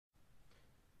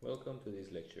Welcome to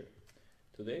this lecture.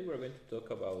 Today we're going to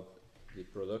talk about the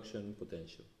production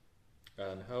potential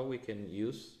and how we can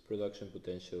use production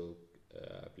potential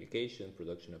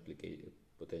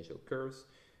potential curves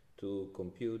to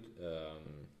compute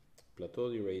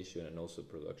plateau duration and also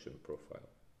production profile.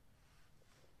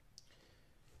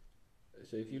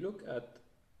 So if you look at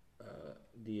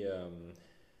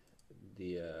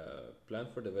plan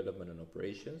for development and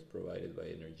operations provided by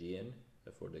Energean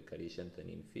for the Karish and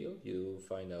Tanin field, you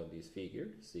find out this figure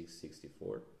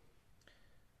 664,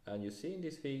 and you see in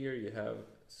this figure you have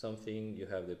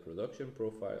the production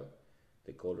profile,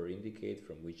 the color indicates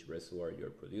from which reservoir you're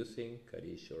producing,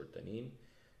 Karish or Tanin,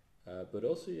 but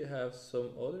also you have some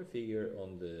other figure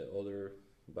on the other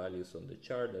values on the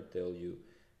chart that tell you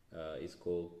is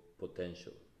called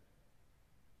potential.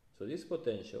 So this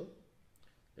potential,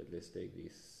 let's take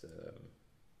this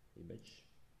image.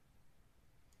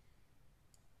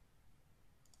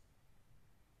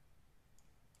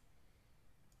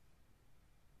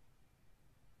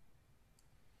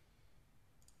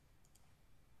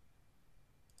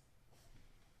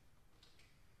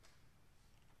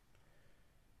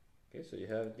 Okay, so you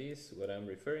have this, what I'm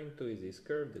referring to is this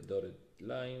curve, the dotted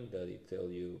line that it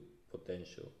tells you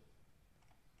potential.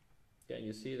 Yeah,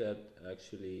 you see that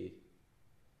actually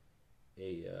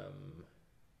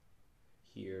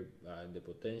here the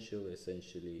potential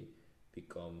essentially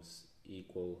becomes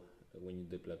equal when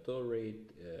the plateau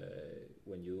rate,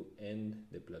 when you end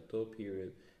the plateau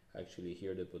period, actually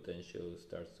here the potential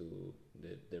starts to,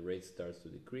 the rate starts to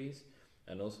decrease,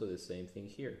 and also the same thing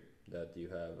here, that you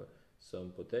have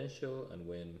some potential, and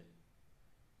when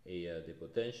the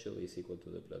potential is equal to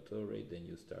the plateau rate, then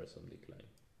you start some decline.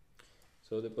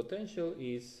 So the potential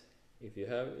is, if you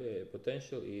have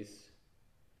potential is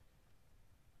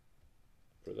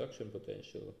production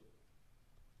potential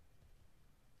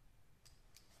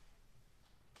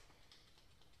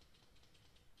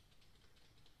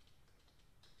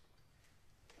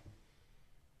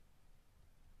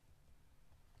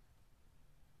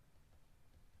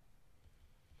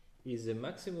is the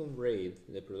maximum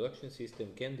rate the production system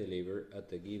can deliver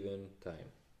at a given time.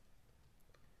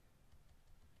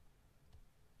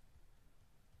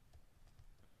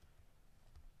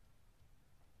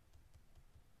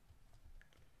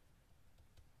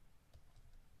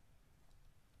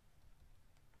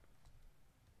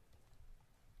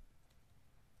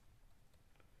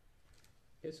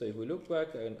 Okay, so if we look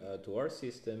back to our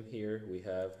system here,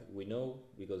 we know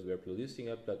because we are producing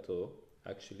a plateau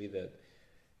actually that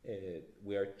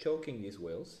we are choking these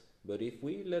wells, but if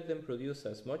we let them produce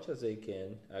as much as they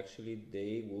can, actually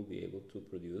they will be able to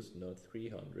produce not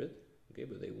 300, okay,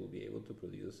 but they will be able to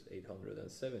produce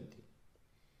 870,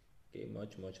 okay,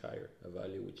 much higher, a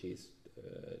value which is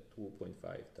 2.5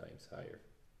 times higher.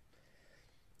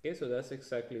 Okay, so that's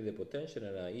exactly the potential,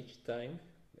 and each time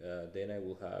then I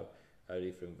will have a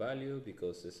different value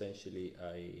because essentially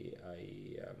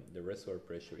the reservoir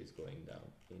pressure is going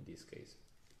down in this case.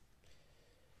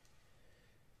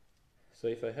 So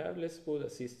if I have, let's put a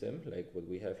system like what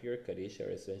we have here, Karish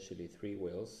are essentially 3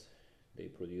 wells. They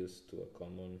produce to a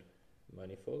common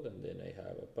manifold, and then I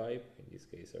have a pipe. In this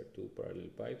case are 2 parallel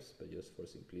pipes, but just for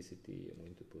simplicity I'm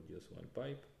going to put just 1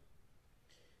 pipe.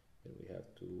 Then we have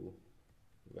 2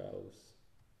 valves.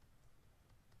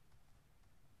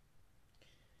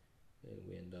 Then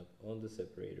we end up on the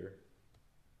separator.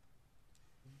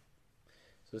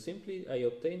 So simply I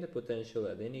obtain the potential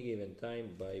at any given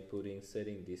time by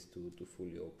setting these two to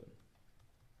fully open.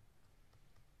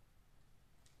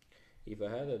 If I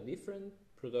had a different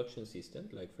production system,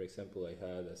 like for example I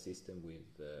had a system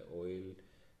with oil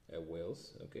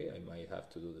wells, okay, I might have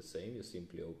to do the same, just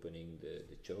simply opening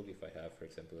the choke. If I have, for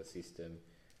example, a system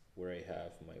where I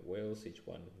have my wells, each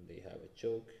one they have a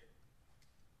choke.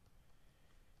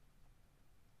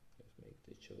 Let's make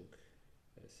the choke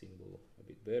symbol a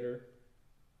bit better.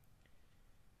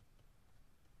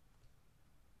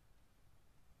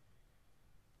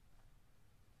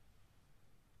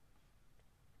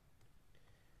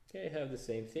 Okay, I have the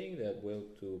same thing that will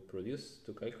to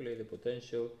calculate the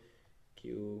potential,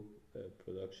 Q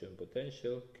production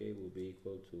potential, okay, will be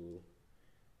equal to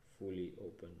fully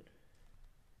opened.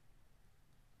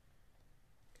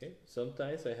 Okay,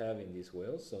 sometimes I have in these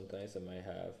wells, sometimes I might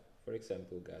have, for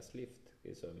example, gas lift.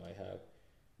 Okay, so I might have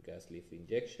gas lift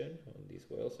injection on these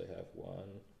wells. I have 1,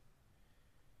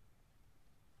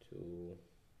 2,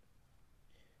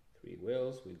 3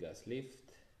 wells with gas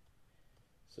lift.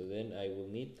 So then I will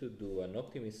need to do an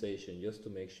optimization just to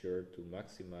make sure to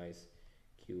maximize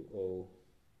QO,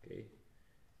 okay,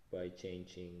 by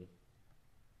changing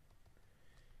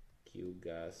Q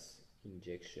gas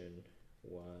injection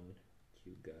 1,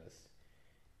 Q gas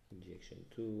injection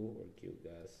 2 or Q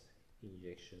gas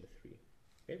injection 3.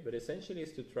 Okay, but essentially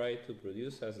it's to try to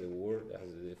produce, as the word,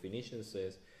 as the definition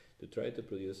says, to try to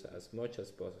produce as much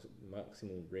as possible,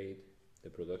 maximum rate the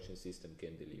production system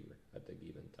can deliver at a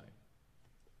given time.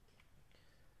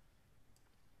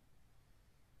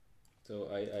 So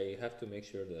I have to make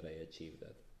sure that I achieve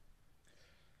that.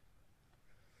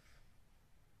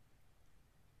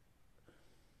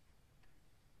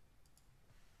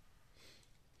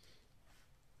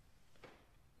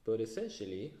 But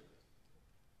essentially,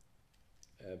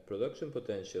 production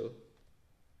potential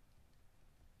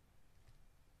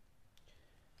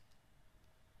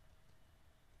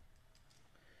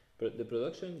but the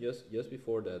production, just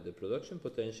before that, the production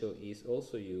potential is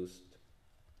also used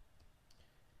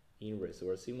in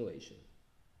reservoir simulation.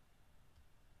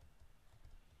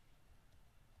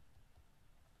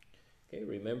 Okay,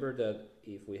 remember that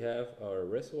if we have our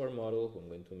reservoir model, I'm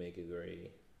going to make it very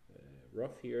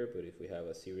rough here, but if we have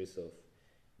a series of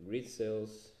grid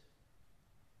cells,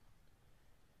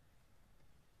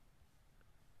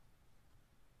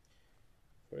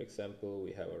 for example,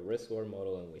 we have a reservoir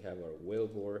model and we have our well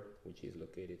bore, which is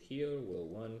located here, well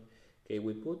 1. Okay,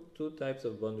 we put two types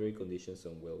of boundary conditions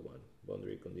on well 1.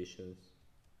 Boundary conditions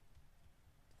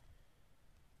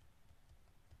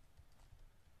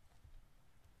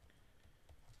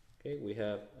okay, we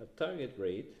have a target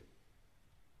rate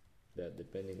that,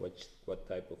 depending what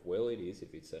type of well it is,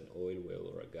 if it's an oil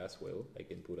well or a gas well, I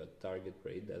can put a target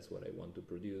rate, that's what I want to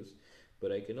produce.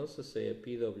 But I can also say a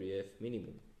PWF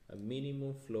minimum, a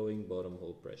minimum flowing bottom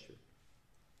hole pressure.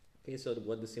 Okay, so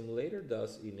what the simulator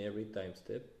does in every time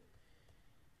step,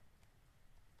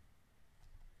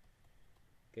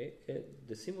 okay,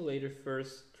 the simulator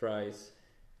first tries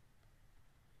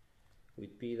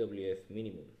with PWF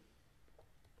minimum,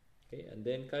 okay, and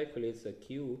then calculates a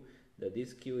Q, that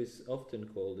this Q is often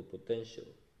called the potential.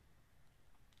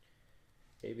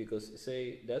 Okay, because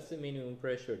say that's the minimum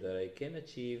pressure that I can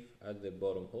achieve at the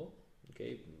bottom hole.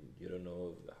 Okay, you don't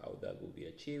know how that will be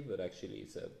achieved, but actually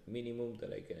it's a minimum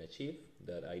that I can achieve,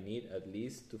 that I need at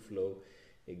least to flow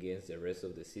against the rest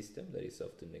of the system that is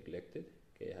often neglected.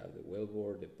 Okay, I have the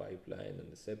wellbore, the pipeline,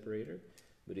 and the separator,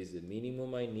 but it's the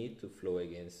minimum I need to flow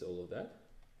against all of that.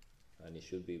 And it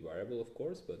should be variable, of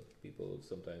course, but people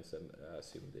sometimes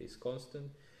assume that it's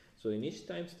constant. So in each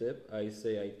time step, I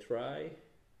say I try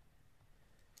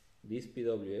this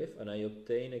PWF and I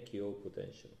obtain a QO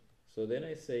potential. So then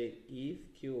I say if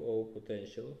QO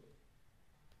potential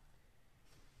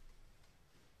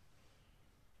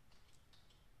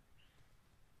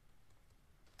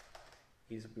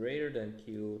is greater than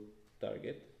Q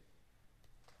target,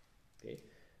 okay,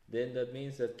 then that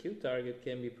means that Q target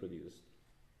can be produced.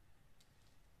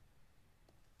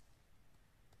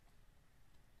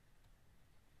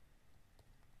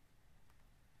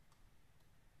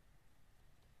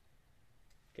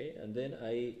 Okay, and then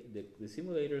the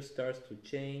simulator starts to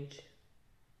change,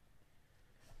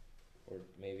 or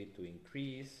maybe to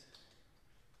increase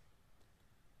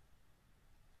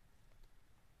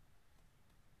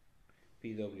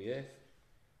PWF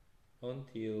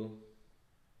until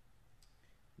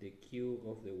the Q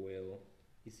of the well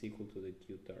is equal to the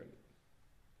Q target.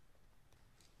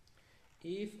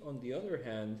 If, on the other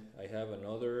hand, I have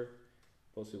another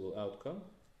possible outcome,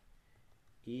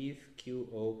 if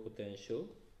QO potential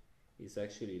is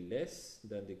actually less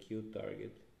than the Q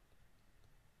target,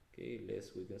 okay, less,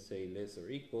 we can say less or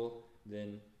equal,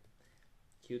 then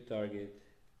Q target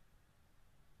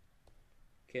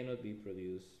cannot be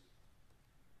produced.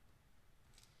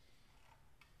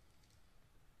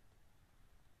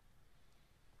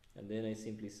 And then I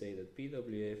simply say that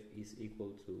PWF is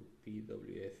equal to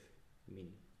PWF min,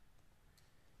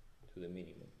 to the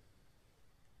minimum.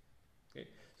 Okay,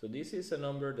 so this is a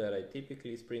number that I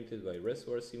typically is printed by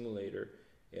reservoir simulator,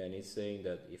 and it's saying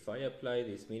that if I apply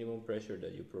this minimum pressure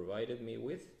that you provided me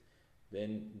with,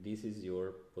 then this is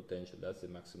your potential, that's the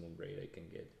maximum rate I can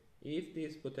get. If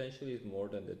this potential is more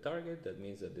than the target, that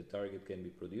means that the target can be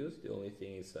produced. The only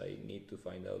thing is I need to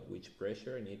find out which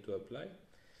pressure I need to apply.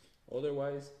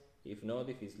 Otherwise, if not,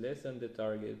 if it's less than the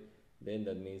target, then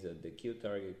that means that the Q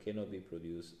target cannot be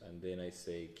produced, and then I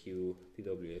say Q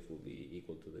PWF will be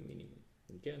equal to the minimum.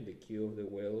 Okay, and the Q of the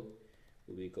well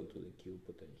will be equal to the Q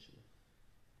potential.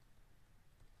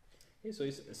 Okay, so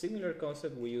it's a similar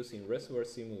concept we use in reservoir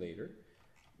simulator,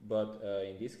 but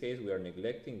in this case we are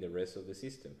neglecting the rest of the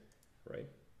system, right?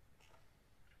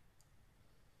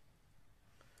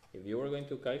 If you were going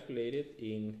to calculate it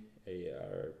in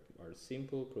our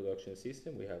simple production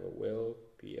system, we have a well,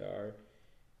 PR,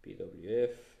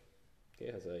 PWF,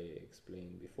 okay, as I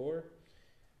explained before,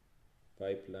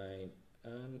 pipeline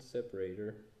and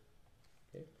separator.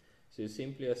 Okay? So you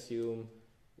simply assume,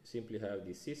 you simply have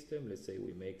this system. Let's say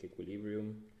we make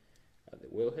equilibrium at the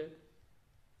wellhead.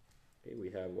 Okay,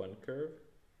 we have one curve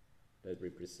that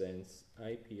represents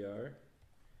IPR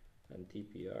and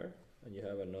TPR, and you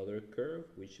have another curve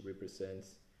which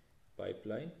represents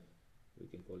pipeline. We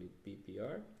can call it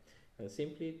PPR, and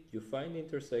simply you find the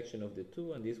intersection of the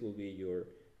two, and this will be your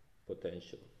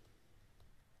potential.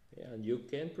 Okay, and you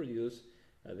can produce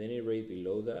at any rate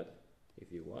below that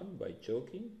if you want by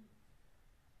choking.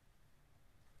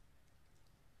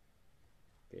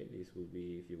 Okay, this will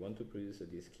be, if you want to produce at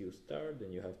this Q star,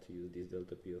 then you have to use this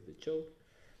delta P of the choke,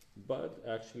 but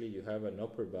actually you have an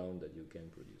upper bound that you can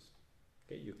produce.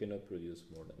 Okay, you cannot produce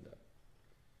more than that.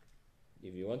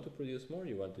 If you want to produce more,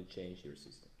 you want to change your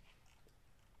system.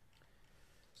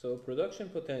 So production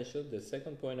potential, the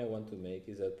second point I want to make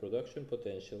is that production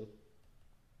potential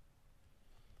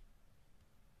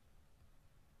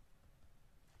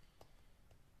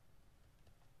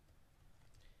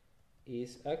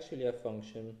is actually a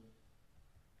function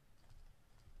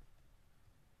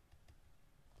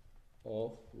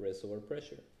of reservoir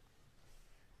pressure.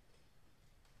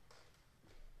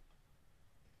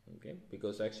 Okay,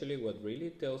 because actually what really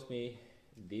tells me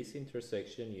this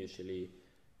intersection usually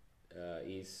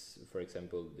is, for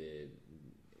example,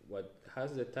 what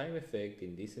has the time effect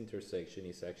in this intersection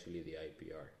is actually the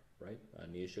IPR, right?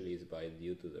 And usually it's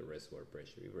due to the reservoir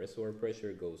pressure. If reservoir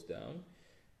pressure goes down,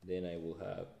 then I will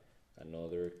have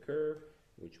another curve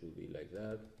which will be like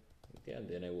that, okay, and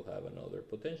then I will have another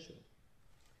potential.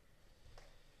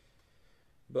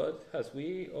 But as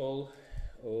we all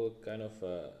kind of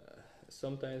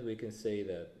sometimes we can say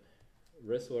that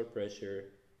reservoir pressure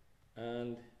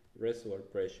and reservoir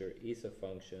pressure is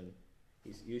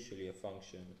usually a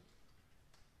function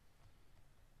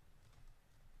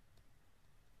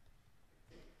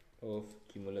of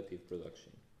cumulative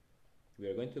production. We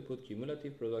are going to put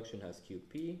cumulative production as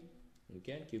QP.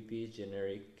 Again, QP is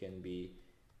generic, can be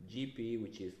GP,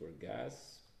 which is for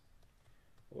gas,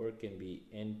 or it can be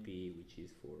NP, which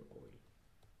is for oil.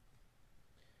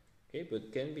 Okay,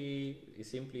 but can be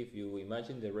simply, if you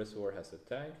imagine the reservoir has a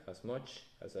tank, as much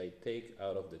as I take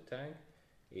out of the tank,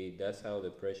 that's how the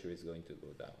pressure is going to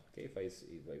go down. Okay, if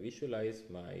I visualize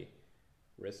my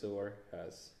reservoir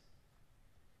has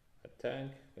a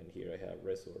tank, and here I have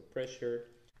reservoir pressure.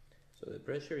 So the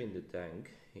pressure in the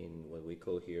tank, in what we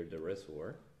call here the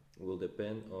reservoir, will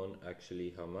depend on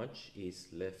actually how much is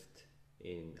left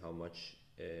in how much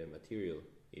material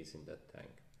is in that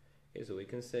tank. Okay, so we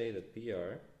can say that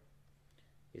PR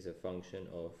is a function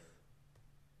of,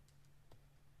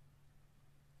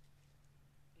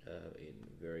 in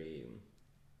very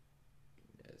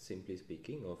simply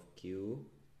speaking, of Q,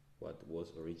 what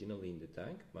was originally in the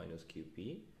tank, minus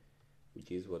QP, which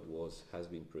is what has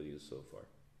been produced so far.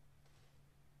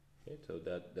 Okay, so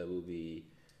that will be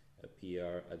a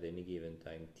PR at any given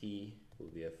time t will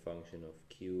be a function of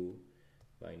Q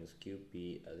minus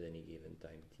QP at any given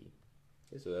time t.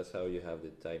 Okay, so that's how you have the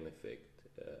time effect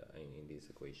in this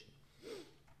equation.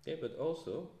 Okay, but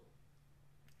also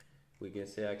we can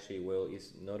say actually, well,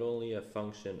 it's not only a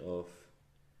function of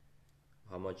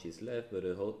how much is left, but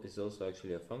it's also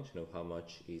actually a function of how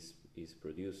much is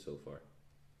produced so far.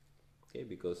 Okay,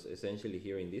 because essentially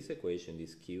here in this equation,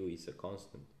 this Q is a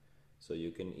constant. So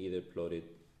you can either plot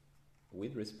it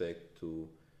with respect to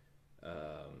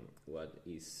what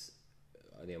is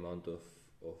the amount of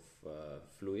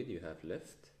fluid you have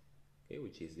left, okay,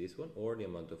 which is this one, or the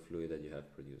amount of fluid that you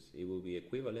have produced. It will be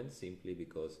equivalent simply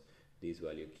because this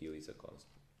value Q is a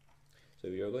constant. So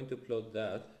if you're going to plot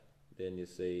that, then you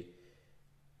say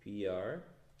PR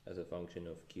as a function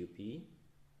of QP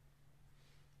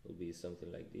will be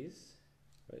something like this,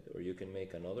 right? Or you can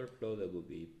make another plot that will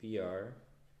be PR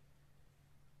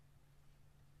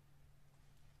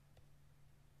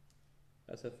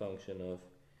as a function of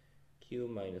Q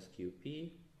minus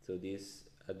QP. So this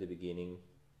at the beginning,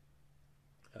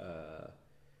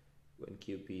 when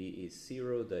QP is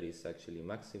 0, that is actually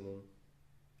maximum.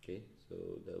 Okay, so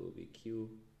that will be Q.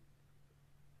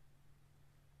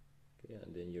 Okay,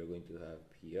 and then you're going to have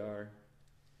PR.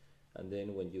 And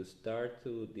then when you start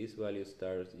to, this value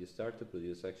starts, you start to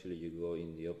produce, actually you go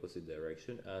in the opposite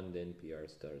direction, and then PR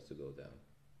starts to go down.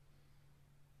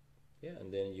 Yeah,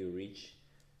 and then you reach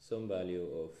some value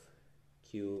of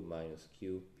Q minus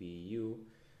QPU,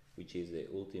 which is the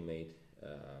ultimate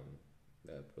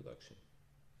production.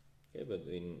 Okay, but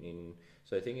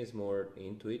so I think it's more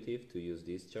intuitive to use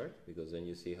this chart, because then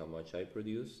you see how much I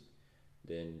produce,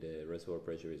 then the reservoir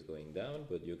pressure is going down,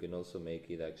 but you can also make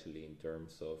it actually in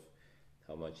terms of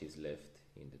how much is left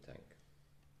in the tank.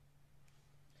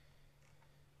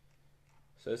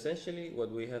 So essentially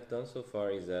what we have done so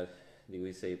far is that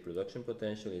we say production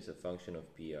potential is a function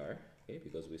of PR, okay,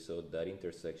 because we saw that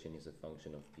intersection is a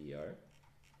function of PR.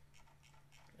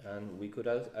 And we could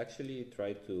actually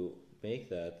try to make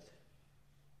that,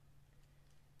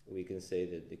 we can say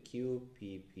that the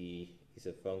QPP is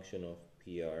a function of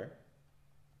PR,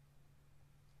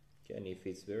 okay, and if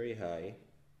it's very high,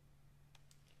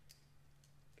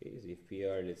 okay, so if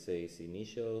PR, let's say, is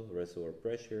initial reservoir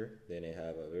pressure, then I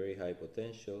have a very high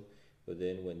potential, but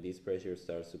then when this pressure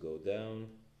starts to go down,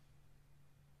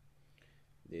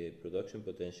 the production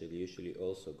potential usually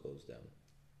also goes down,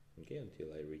 okay,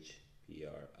 until I reach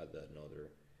PR at another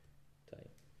time.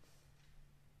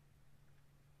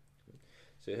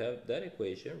 So you have that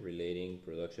equation relating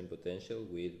production potential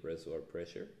with reservoir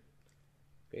pressure.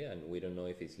 Okay, and we don't know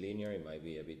if it's linear, it might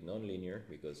be a bit non-linear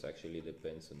because actually it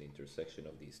depends on the intersection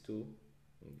of these two,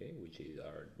 okay,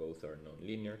 both are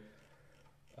non-linear.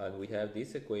 And we have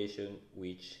this equation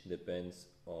which depends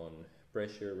on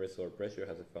pressure. Reservoir pressure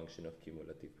has a function of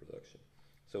cumulative production.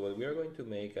 So what we are going to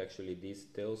make, actually this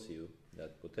tells you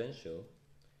that potential,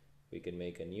 we can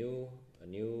make a new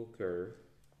curve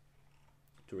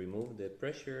to remove the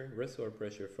pressure, reservoir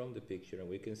pressure from the picture, and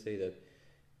we can say that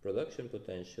production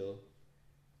potential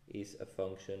is a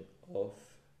function of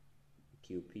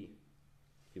QP,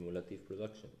 cumulative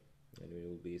production, and it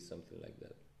will be something like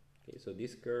that. Okay, so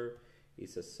this curve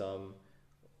is a sum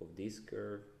of this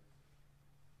curve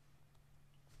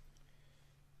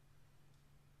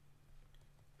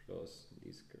plus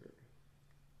this curve.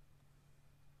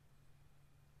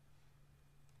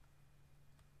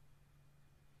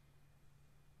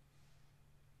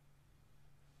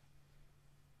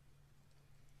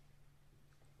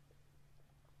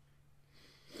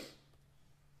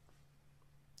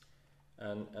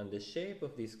 And the shape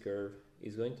of this curve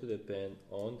is going to depend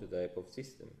on the type of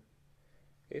system.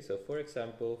 Okay, so for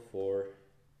example, for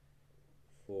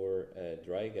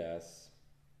dry gas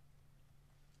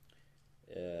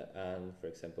and for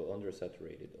example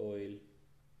undersaturated oil,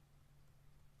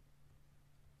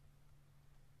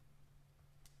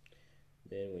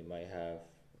 then we might have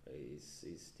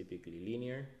is typically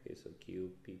linear. Okay, so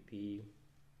QPP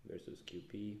versus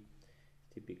QP,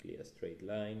 typically a straight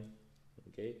line.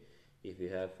 Okay, if you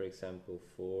have, for example,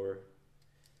 for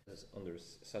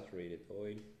undersaturated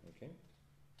oil, okay,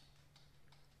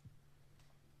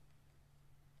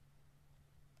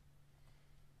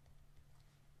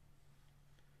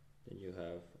 then you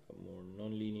have a more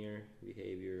non-linear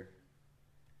behavior.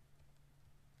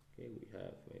 Okay, we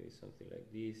have maybe something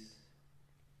like this.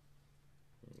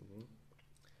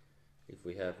 If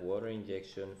we have water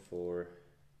injection for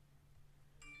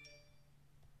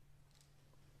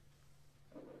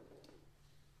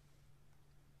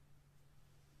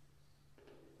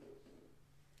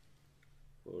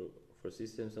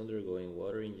systems undergoing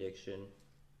water injection,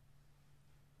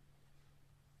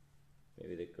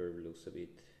 maybe the curve looks a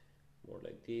bit more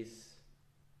like this.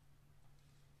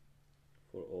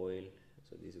 For oil,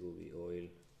 so this will be oil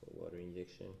for water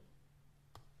injection.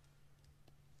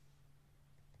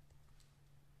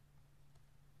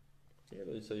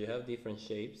 Yeah, so you have different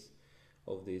shapes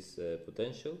of this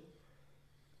potential,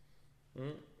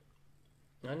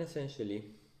 and essentially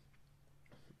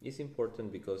it's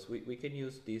important because we can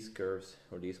use these curves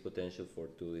or this potential for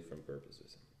two different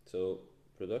purposes. So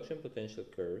production potential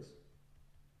curves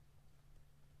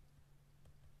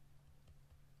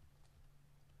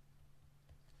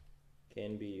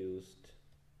can be used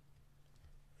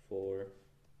for,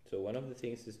 so one of the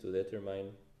things is to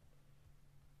determine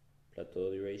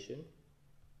plateau duration,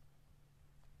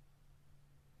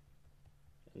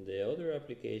 and the other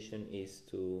application is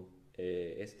to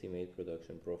estimate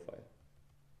production profile.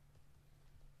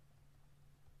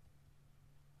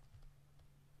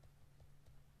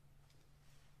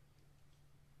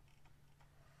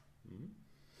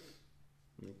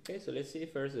 Okay, so let's see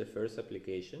first the first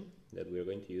application that we're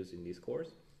going to use in this course.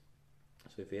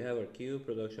 So if we have our Q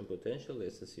production potential,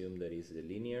 let's assume that is the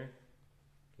linear,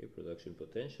 okay, production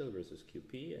potential versus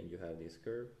QP, and you have this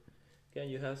curve. Okay,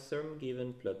 and you have some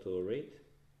given plateau rate,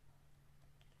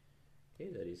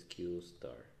 okay, that is Q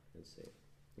star, let's say.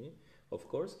 Okay. Of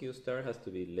course, Q star has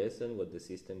to be less than what the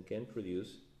system can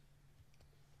produce,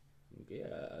 okay,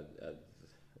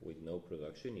 with no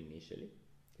production initially.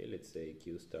 Okay, let's say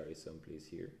Q star is someplace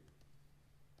here.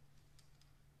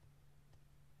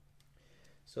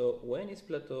 So when is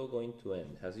plateau going to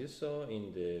end? As you saw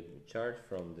in the chart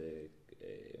from the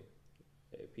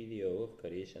PDO of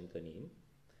Karish and Tanin,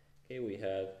 okay, we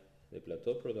had the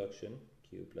plateau production,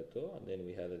 Q plateau, and then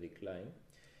we had a decline.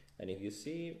 And if you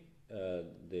see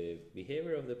the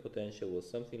behavior of the potential was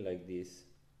something like this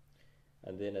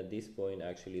and then at this point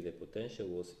actually the potential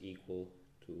was equal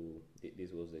to,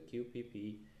 this was the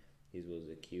QPP, this was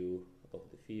the Q of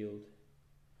the field,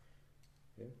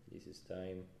 okay? This is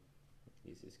time,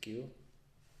 this is Q,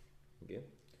 okay?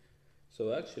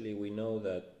 So actually we know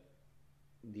that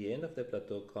the end of the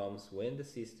plateau comes when the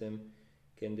system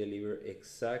can deliver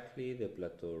exactly the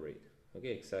plateau rate,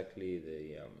 okay, exactly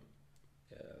the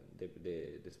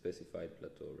specified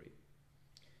plateau rate.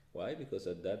 Why? Because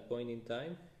at that point in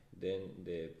time, then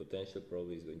the potential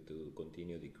probably is going to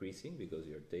continue decreasing because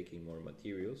you're taking more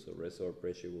material, so reservoir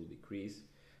pressure will decrease.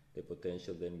 The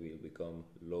potential then will become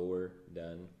lower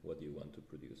than what you want to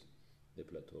produce, the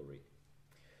plateau rate.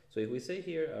 So if we say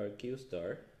here our Q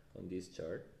star on this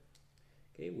chart,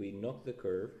 okay, we knock the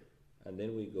curve and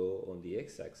then we go on the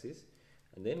x-axis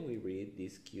and then we read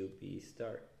this QP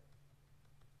star.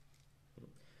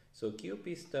 So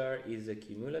QP star is the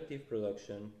cumulative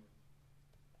production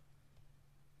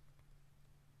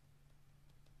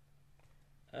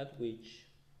at which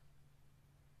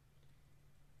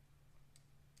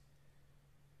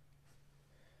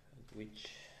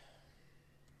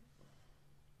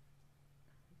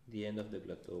the end of the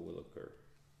plateau will occur.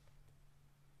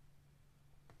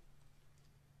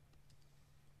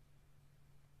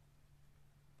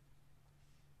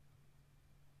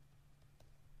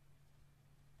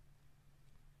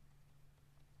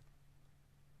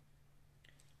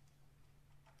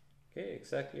 Okay,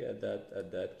 exactly at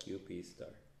that QP star.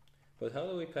 But how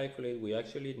do we calculate? We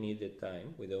actually need the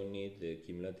time. We don't need the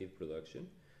cumulative production.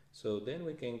 So then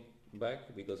we can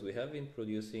back, because we have been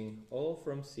producing all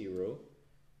from 0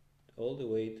 all the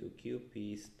way to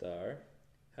QP star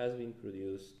has been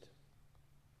produced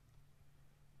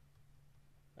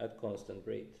at constant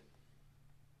rate.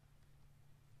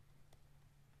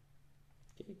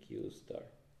 Okay, Q star.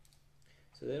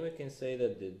 So then we can say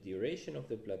that the duration of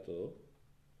the plateau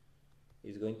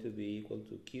is going to be equal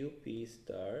to QP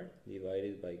star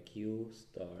divided by Q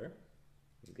star.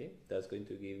 Okay, that's going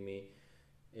to give me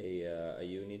a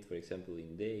unit, for example,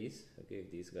 in days. Okay,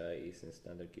 if this guy is in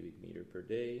standard cubic meter per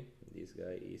day, this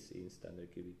guy is in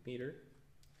standard cubic meter.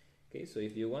 Okay, so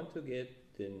if you want to get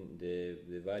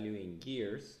the value in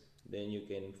years, then you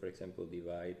can, for example,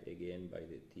 divide again by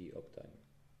the T uptime.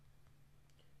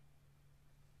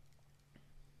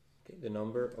 Okay, the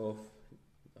number of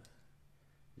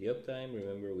the uptime,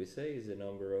 remember we say, is the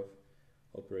number of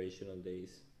operational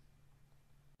days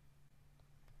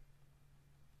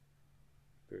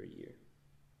per year.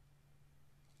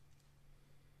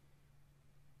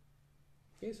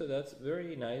 Okay, so that's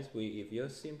very nice. If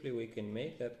just simply we can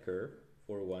make that curve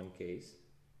for one case,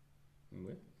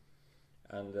 okay?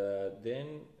 And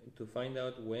then to find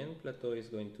out when plateau is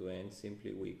going to end,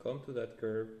 simply we come to that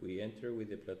curve, we enter with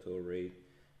the plateau rate,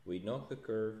 we knock the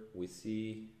curve, we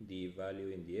see the value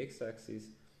in the x-axis,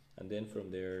 and then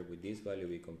from there, with this value,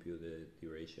 we compute the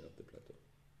duration of the plateau.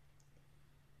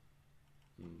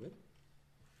 Okay.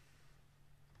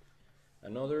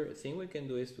 Another thing we can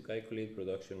do is to calculate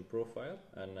production profile,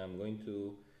 and I'm going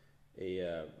to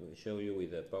show you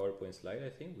with a PowerPoint slide, I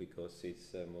think, because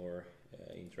it's more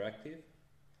interactive.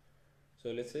 So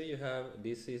let's say you have,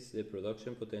 this is the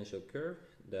production potential curve,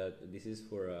 that this is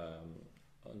for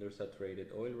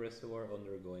undersaturated oil reservoir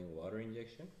undergoing water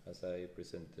injection, as I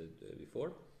presented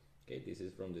before. Okay, this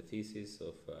is from the thesis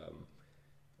of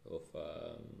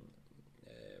a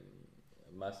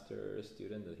master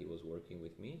student that he was working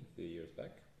with me a few years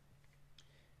back.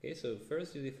 Okay, so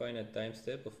first you define a time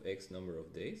step of X number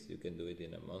of days. You can do it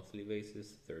in a monthly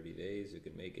basis, 30 days, you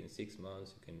can make it in 6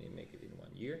 months, you can make it in 1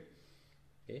 year.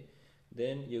 Okay,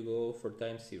 then you go for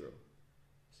time 0.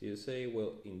 So you say,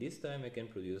 well, in this time I can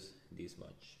produce this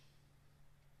much.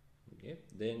 Okay,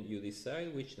 then you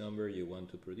decide which number you want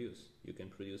to produce. You can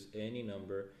produce any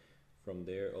number from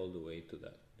there all the way to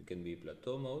that. It can be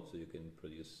plateau mode, so you can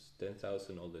produce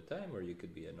 10,000 all the time, or you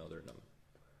could be another number.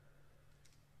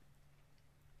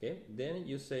 Okay, then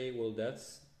you say, well,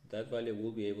 that value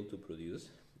will be able to produce,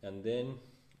 and then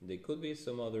there could be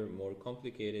some other more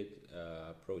complicated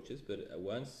approaches, but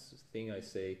one thing I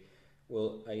say,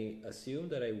 well, I assume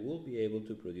that I will be able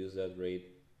to produce that rate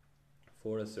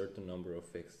for a certain number of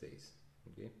X days.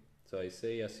 Okay, so I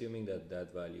say assuming that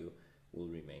that value will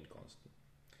remain constant.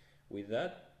 With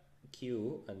that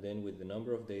Q, and then with the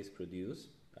number of days produced,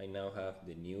 I now have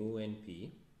the new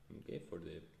NP. Okay, for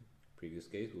the previous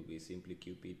case will be simply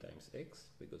QP times X,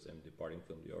 because I'm departing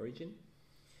from the origin.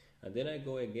 And then I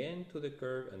go again to the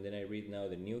curve, and then I read now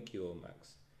the new QO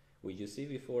max, which you see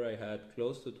before I had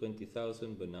close to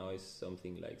 20,000, but now it's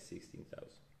something like 16,000.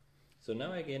 So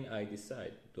now again I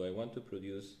decide, do I want to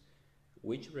produce,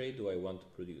 which rate do I want to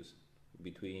produce?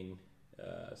 Between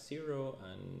 0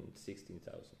 and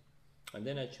 16,000. And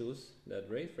then I choose that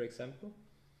rate, for example,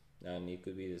 and it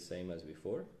could be the same as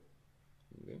before.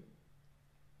 Okay.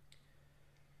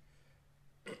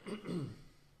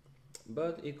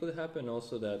 But it could happen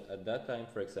also that at that time,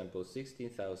 for example,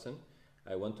 16,000,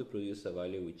 I want to produce a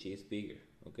value which is bigger.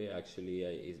 Okay, actually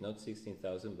it's not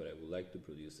 16,000, but I would like to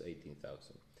produce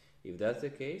 18,000. If that's the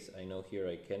case, I know here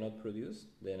I cannot produce,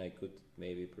 then I could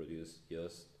maybe produce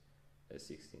just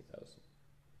 16,000.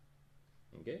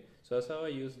 Okay, so that's how I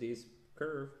use this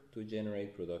curve to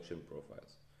generate production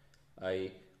profiles.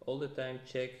 I all the time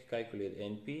calculate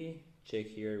NP, check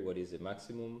here what is the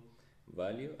maximum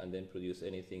value, and then produce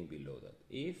anything below that.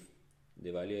 If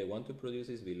the value I want to produce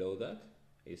is below that,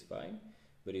 it's fine.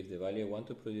 But if the value I want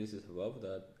to produce is above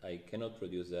that, I cannot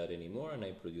produce that anymore, and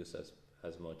I produce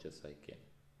as much as I can.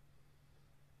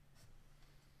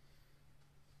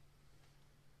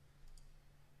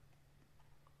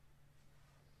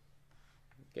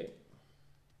 Okay.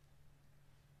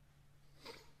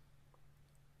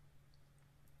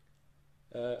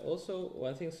 Also,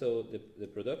 one thing, so the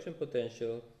production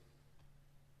potential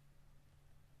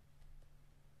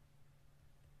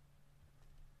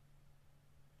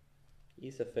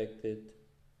is affected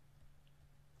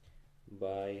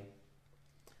by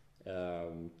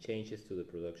changes to the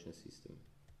production system.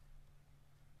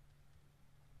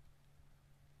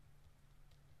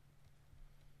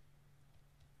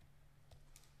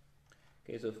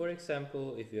 Okay, so for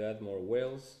example, if you add more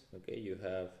wells, okay, you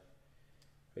have,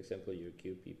 for example, your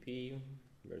QPP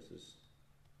versus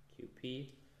QP,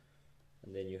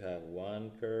 and then you have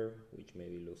one curve which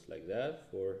maybe looks like that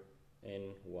for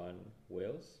N1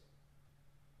 wells.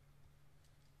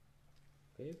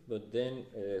 Okay, but then,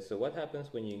 so what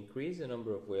happens when you increase the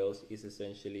number of wells is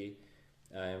essentially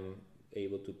I'm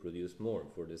able to produce more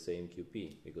for the same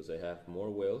QP because I have more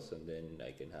wells and then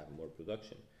I can have more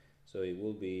production. So it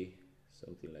will be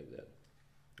something like that.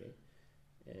 Okay,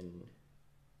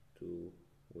 N2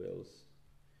 wells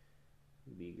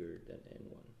bigger than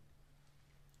N1.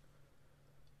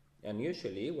 And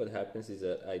usually what happens is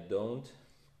that I don't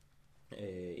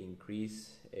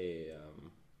increase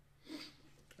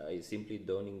I simply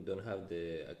don't have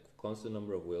a constant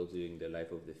number of wells during the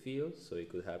life of the field. So it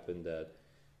could happen that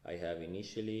I have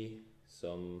initially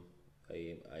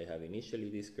I have initially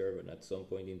this curve, and at some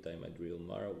point in time I drill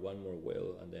one more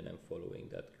well, and then I'm following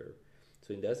that curve.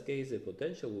 So in that case, the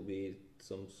potential will be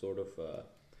some sort of a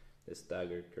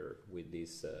staggered curve with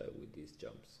these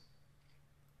jumps.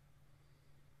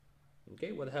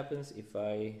 Okay, what happens if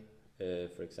I,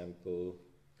 for example,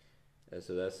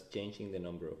 so that's changing the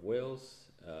number of wells.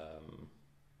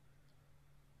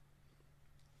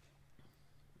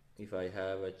 If I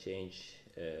have a change,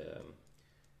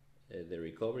 the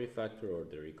recovery factor or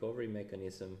the recovery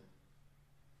mechanism.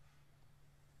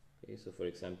 Okay, so for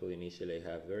example, initially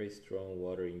I have very strong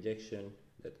water injection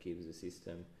that keeps the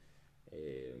system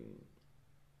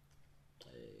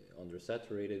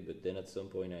undersaturated, but then at some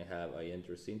point I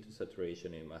enter into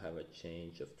saturation and I have a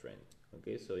change of trend.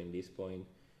 Okay, so in this point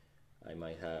I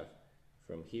might have,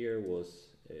 from here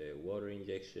was water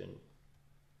injection,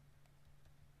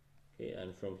 okay,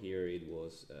 and from here it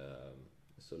was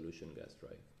solution gas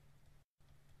drive.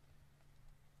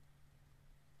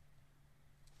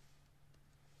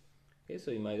 Okay,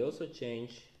 so it might also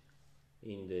change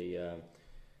in the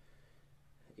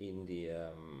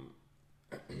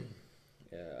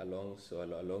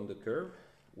along the curve.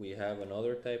 We have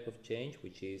another type of change,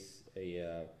 which is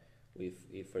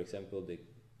if for example the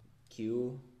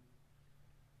Q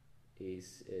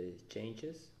is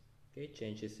changes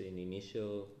in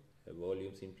initial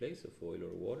volumes in place of oil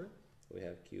or water, we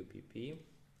have QPP.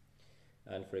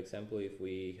 And for example, if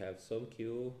we have some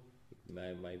Q, it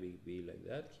might be like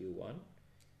that, Q1.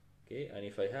 Okay, and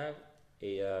if I have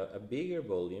a bigger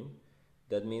volume,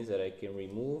 that means that I can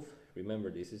remove, remember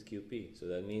this is QP, so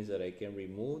that means that I can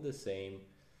remove the same,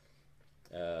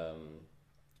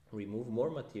 remove more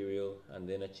material and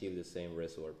then achieve the same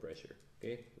reservoir pressure.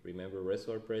 Okay, remember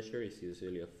reservoir pressure is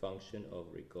usually a function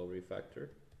of recovery factor.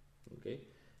 Okay,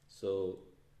 so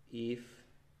if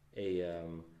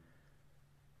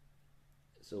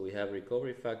so we have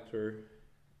recovery factor,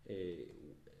 so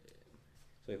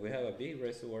if we have a big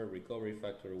reservoir, recovery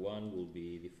factor 1 will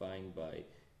be defined by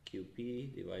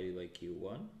QP divided by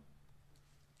Q1.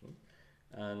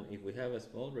 And if we have a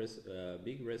small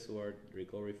big reservoir,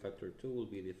 recovery factor 2 will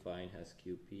be defined as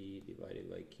QP divided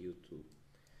by Q2.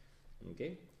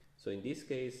 Okay, so in this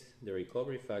case the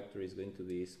recovery factor is going to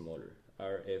be smaller.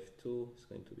 RF2 is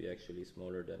going to be actually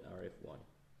smaller than RF1.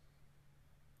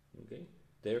 Okay,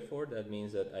 therefore that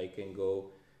means that I can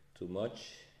go to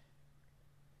much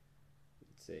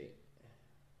say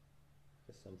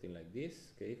something like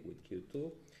this, okay, with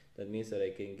Q2. That means that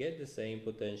I can get the same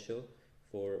potential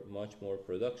for much more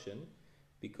production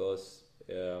because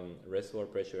reservoir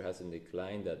pressure hasn't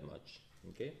declined that much.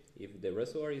 Okay, if the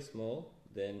reservoir is small,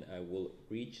 then I will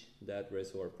reach that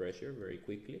reservoir pressure very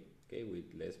quickly, okay,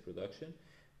 with less production.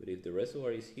 But if the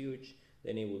reservoir is huge,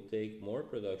 then it will take more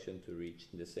production to reach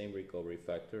the same recovery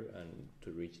factor and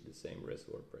to reach the same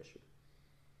reservoir pressure.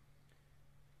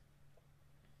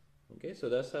 Okay, so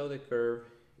that's how the curve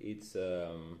is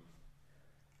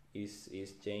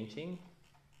changing.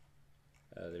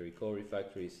 The recovery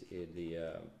factor is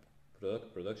the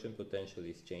production potential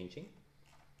is changing.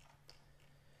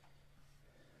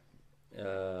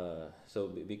 So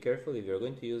be careful if you're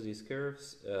going to use these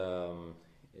curves.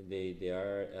 They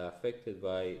are affected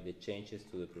by the changes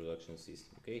to the production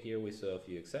system. Okay, here we saw a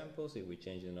few examples. If we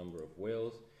change the number of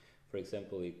wells, for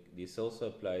example, this also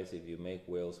applies if you make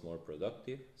wells more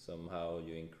productive. Somehow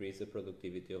you increase the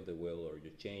productivity of the well or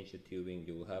you change the tubing,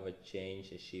 you will have a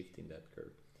change, a shift in that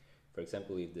curve. For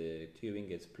example, if the tubing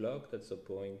gets plugged at some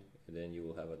point, then you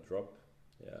will have a drop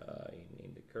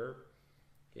in the curve.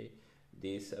 Okay,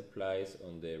 this applies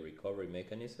on the recovery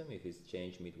mechanism. If it's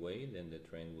changed midway, then the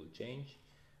trend will change.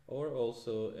 Or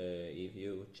also, if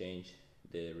you change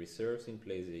the reserves in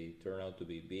place, they turn out to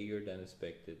be bigger than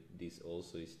expected, this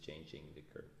also is changing the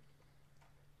curve.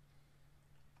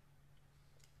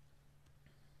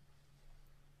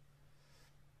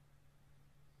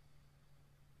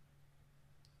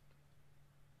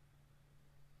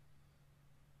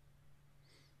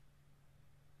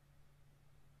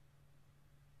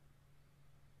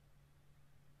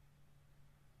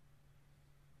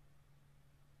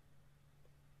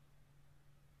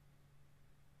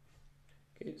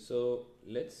 Okay, so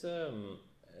let's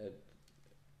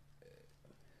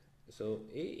so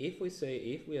if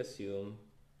we assume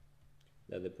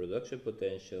that the production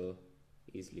potential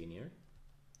is linear,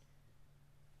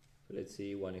 so let's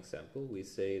see one example. We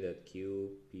say that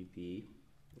QPP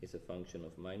is a function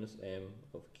of minus m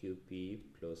of QP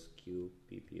plus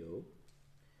QPPO,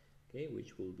 okay,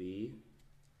 which will be,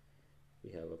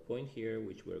 we have a point here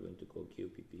which we're going to call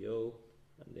QPPO,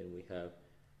 and then we have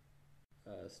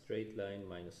a straight line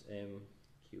minus m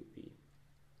QP.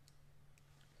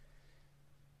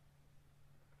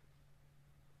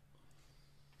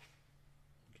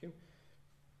 Okay,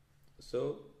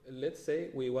 so let's say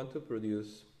we want to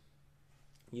produce,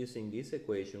 using this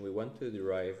equation, we want to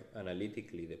derive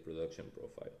analytically the production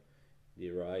profile.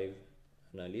 Derive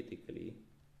analytically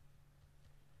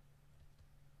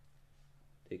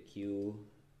the Q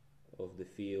of the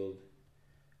field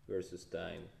versus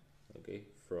time, okay,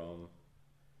 from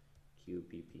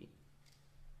QPP.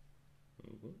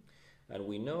 And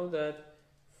we know that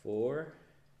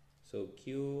so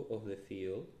Q of the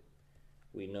field,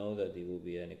 we know that it will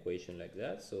be an equation like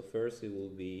that. So first it will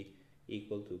be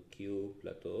equal to Q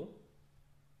plateau,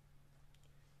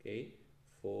 okay,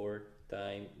 for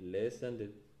time less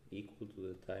than equal to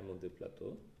the time of the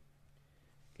plateau,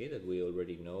 okay, that we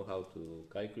already know how to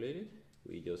calculate it.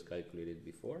 We just calculated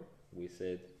before. We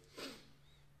said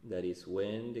that is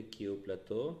when the Q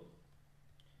plateau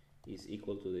is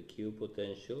equal to the Q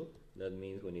potential. That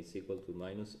means when it's equal to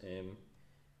minus m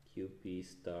QP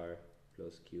star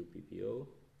plus QPPO.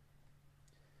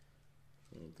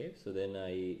 Okay, so then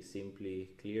I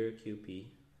simply clear QP,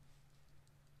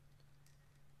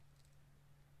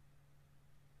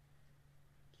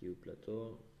 Q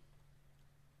plateau,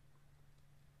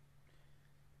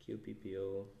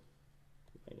 QPPO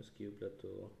minus Q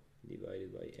plateau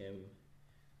divided by m,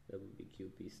 that would be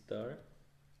QP star.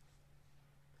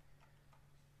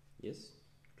 Yes,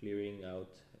 clearing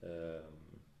out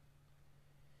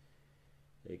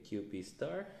a QP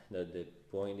star, that the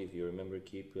point, if you remember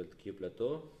Q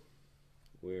plateau,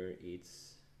 where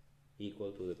it's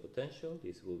equal to the potential,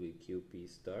 this will be QP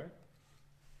star.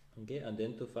 Okay, and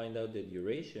then to find out the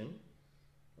duration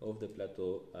of the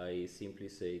plateau, I simply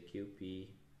say QP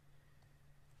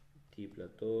T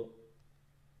plateau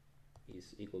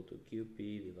is equal to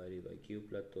QP divided by Q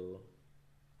plateau.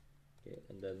 Okay,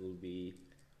 and that will be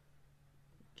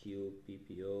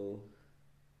QPPO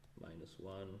minus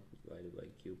 1 divided by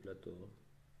Q plateau,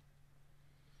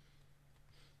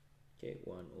 okay,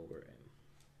 1 over m.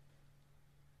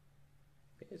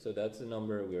 Okay, so that's the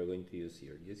number we are going to use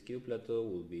here. This Q plateau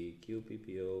will be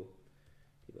QPPO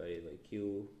divided by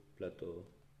Q plateau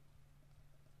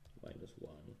minus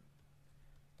 1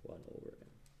 over m.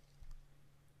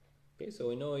 Okay, so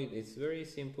we know it's very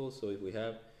simple. So if we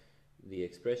have the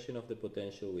expression of the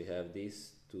potential, we have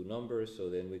these two numbers, so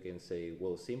then we can say,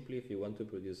 well, simply if you want to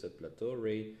produce a plateau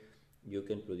rate, you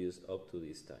can produce up to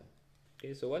this time.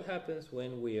 Okay, so what happens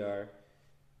when we are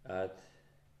at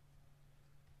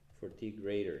for t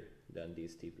greater than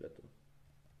this t plateau?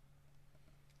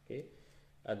 Okay,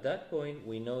 at that point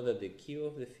we know that the q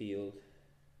of the field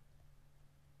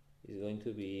is going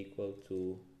to be equal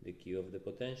to the q of the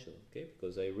potential, okay,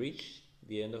 because I reach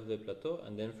the end of the plateau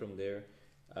and then from there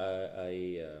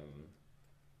okay,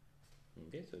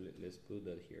 so let's put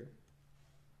that here,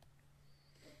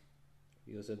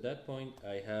 because at that point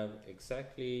I have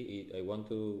exactly it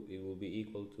will be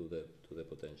equal to the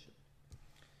potential.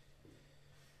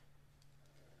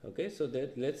 Okay, so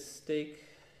let's take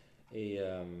a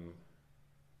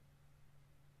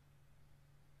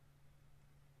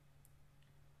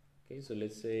okay, so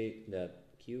let's say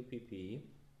that QPP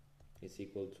is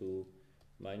equal to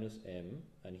minus m,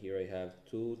 and here I have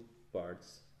two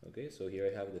parts. Okay, so here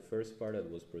I have the first part that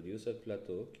was produced at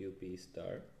plateau, QP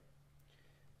star,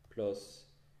 plus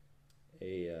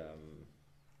a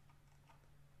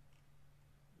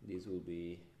this will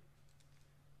be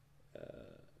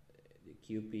the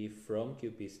QP from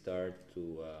QP star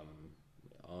to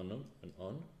on and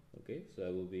on. Okay, so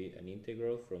that will be an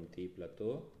integral from T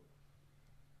plateau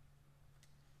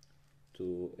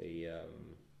to a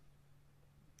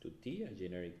to T, a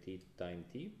generic T time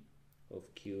T of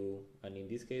Q, and in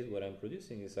this case what I'm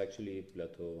producing is actually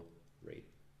plateau rate.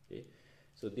 Okay,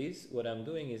 so this, what I'm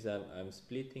doing is I'm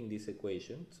splitting this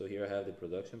equation. So here I have the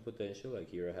production potential, like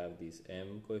here I have this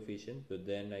m coefficient, but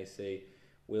then I say,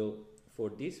 well, for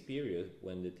this period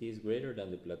when the T is greater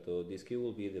than the plateau, this Q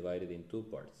will be divided in two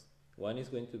parts. One is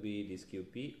going to be this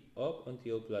QP up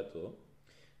until plateau,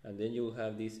 and then you will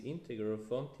have this integral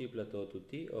from T plateau to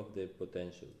T of the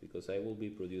potential, because I will be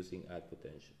producing at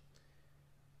potential.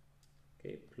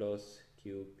 Okay, plus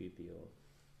QPPO.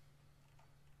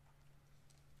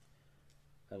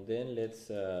 And then let's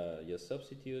just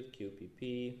substitute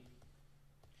QPP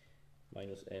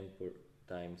minus m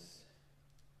times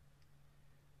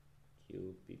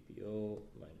QPPO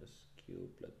minus Q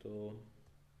plateau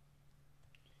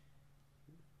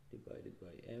divided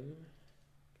by m,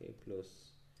 okay,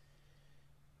 plus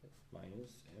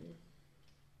minus m.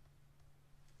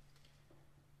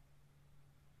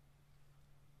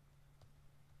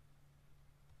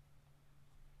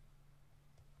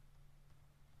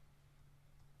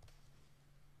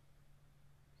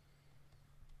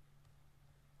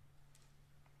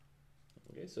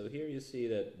 Okay, so here you see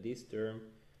that this term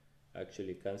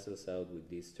actually cancels out with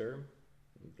this term,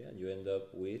 okay, and you end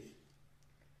up with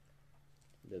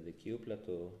that the Q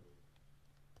plateau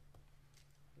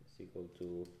is equal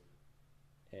to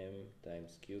m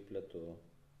times Q plateau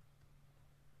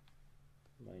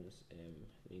minus m,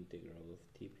 the integral of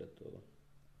T plateau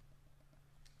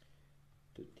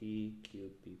to T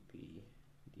QPP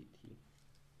dt.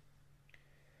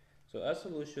 So as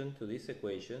solution to this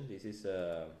equation, this is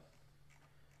a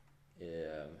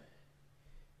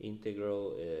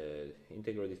integral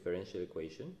differential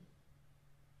equation,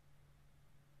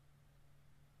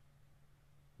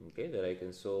 okay, that I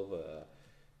can solve.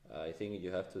 I think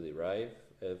you have to derive,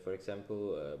 for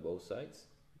example, both sides,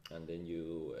 and then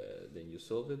you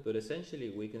solve it. But essentially,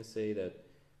 we can say that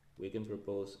we can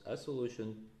propose a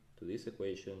solution to this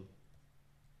equation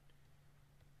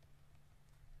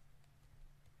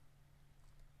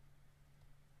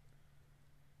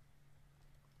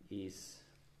is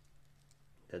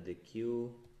that the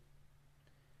Q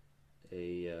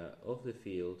of the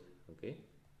field, okay,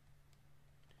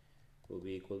 will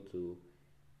be equal to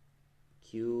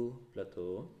Q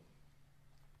plateau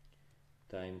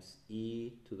times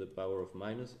e to the power of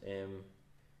minus m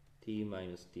T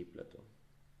minus T plateau.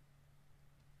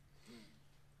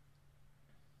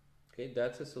 Okay,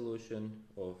 that's a solution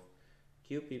of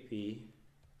QPP,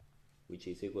 which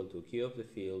is equal to Q of the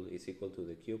field is equal to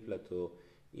the Q plateau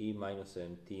E minus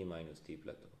M T minus T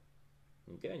plateau.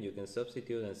 Okay, and you can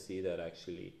substitute and see that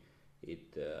actually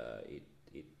it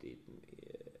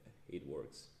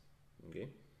works. Okay.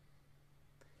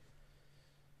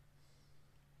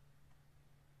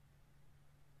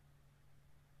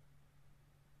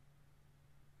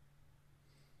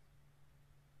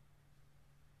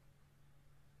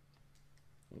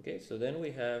 Okay, so then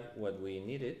we have what we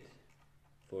needed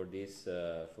for this,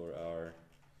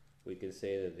 we can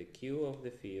say that the Q of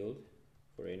the field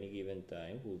for any given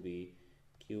time will be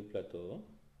Q plateau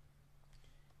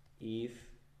if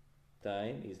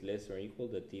time is less or equal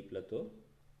to T plateau,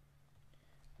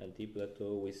 and T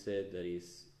plateau we said that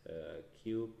is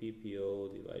Q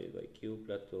PPO divided by Q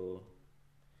plateau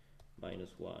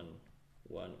minus 1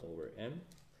 over M,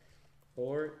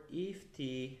 or if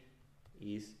T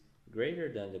is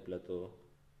greater than the plateau,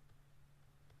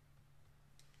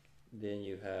 then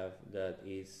you have that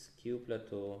is q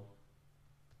plateau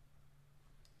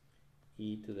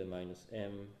e to the minus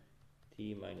m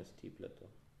t minus t plateau.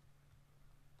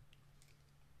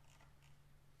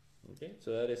 Okay,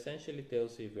 so that essentially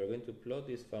tells you if you're going to plot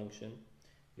this function,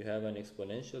 you have an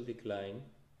exponential decline.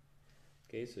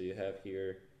 Okay, so you have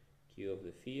here q of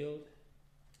the field,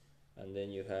 and then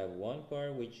you have one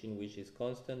part which is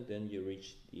constant, then you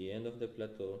reach the end of the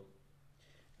plateau,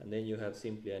 and then you have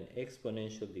simply an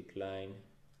exponential decline,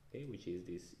 okay, which is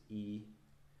this e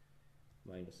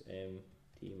minus m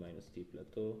t minus t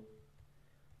plateau.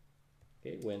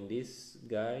 Okay, when this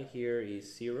guy here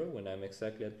is 0, when I'm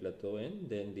exactly at plateau n,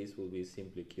 then this will be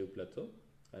simply q plateau,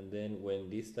 and then when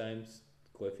this times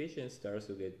coefficient starts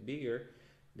to get bigger,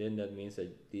 then that means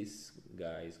that this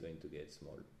guy is going to get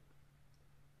smaller.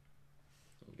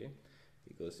 Okay,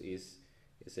 because is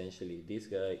essentially this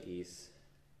guy is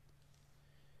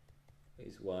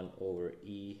 1 over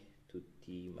e to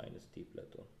t minus t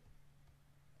plateau.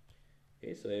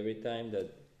 Okay, so every time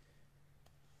that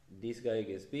this guy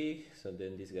gets big, so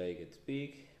then this guy gets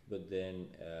big, but then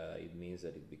it means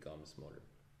that it becomes smaller.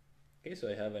 Okay, so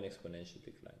I have an exponential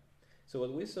decline. So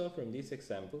what we saw from this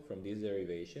example, from this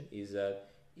derivation, is that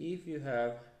if you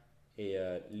have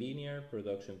a linear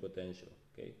production potential,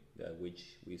 okay, that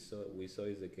which we saw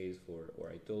is the case for, or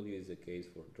I told you is the case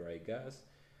for dry gas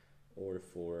or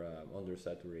for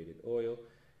undersaturated oil,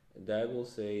 that will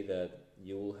say that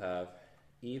you will have,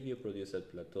 if you produce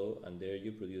at plateau and there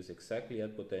you produce exactly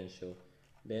at potential,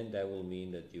 then that will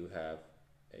mean that you have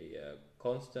a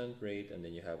constant rate and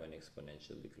then you have an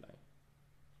exponential decline.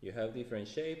 You have different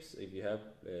shapes. If you have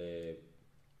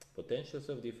potentials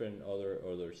of different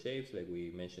other shapes like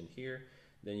we mentioned here,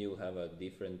 then you'll have a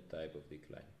different type of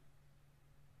decline.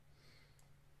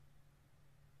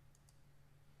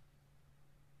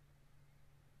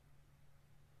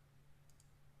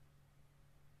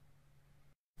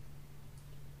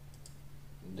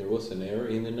 There was an error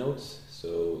in the notes,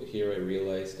 so here I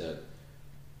realized that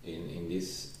in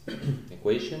this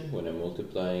equation, when I'm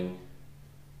multiplying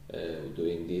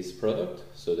doing this product,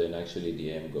 so then actually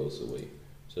the m goes away,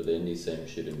 so then this m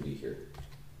shouldn't be here.